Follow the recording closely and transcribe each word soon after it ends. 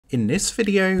In this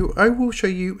video, I will show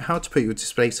you how to put your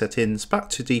display settings back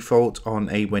to default on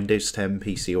a Windows 10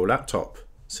 PC or laptop.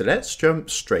 So let's jump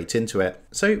straight into it.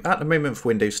 So at the moment for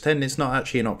Windows 10, it's not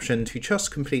actually an option to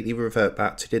just completely revert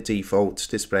back to the default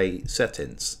display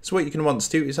settings. So what you're going to want to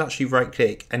do is actually right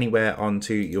click anywhere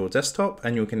onto your desktop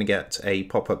and you're going to get a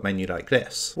pop-up menu like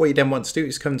this. What you then want to do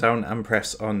is come down and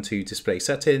press onto display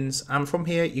settings, and from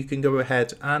here you can go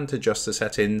ahead and adjust the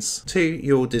settings to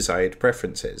your desired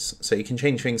preferences. So you can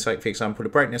change things like, for example, the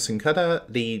brightness and color,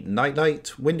 the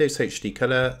nightlight, Windows HD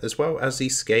color, as well as the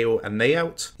scale and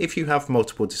layout. If you have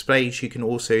multiple displays, you can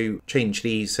also change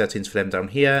these settings for them down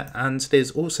here, and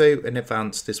there's also an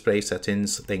advanced display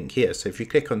settings link here. So if you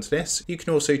click onto this, you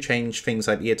can also change things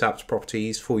like the adapt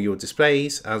properties for your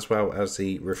displays as well as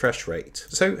the refresh rate.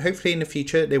 So hopefully in the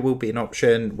future there will be an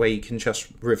option where you can just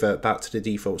revert back to the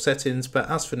default settings, but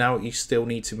as for now you still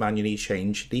need to manually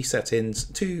change these settings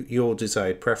to your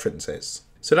desired preferences.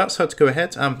 So that's how to go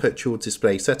ahead and put your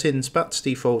display settings back to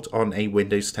default on a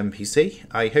Windows 10 PC.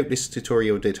 I hope this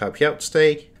tutorial did help you out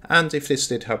today. And if this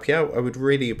did help you out, I would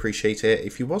really appreciate it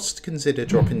if you was to consider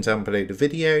dropping down below the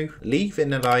video,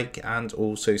 leaving a like, and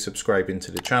also subscribing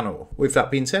to the channel. With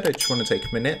that being said, I just want to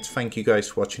take a minute to thank you guys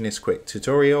for watching this quick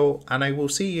tutorial, and I will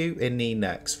see you in the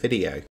next video.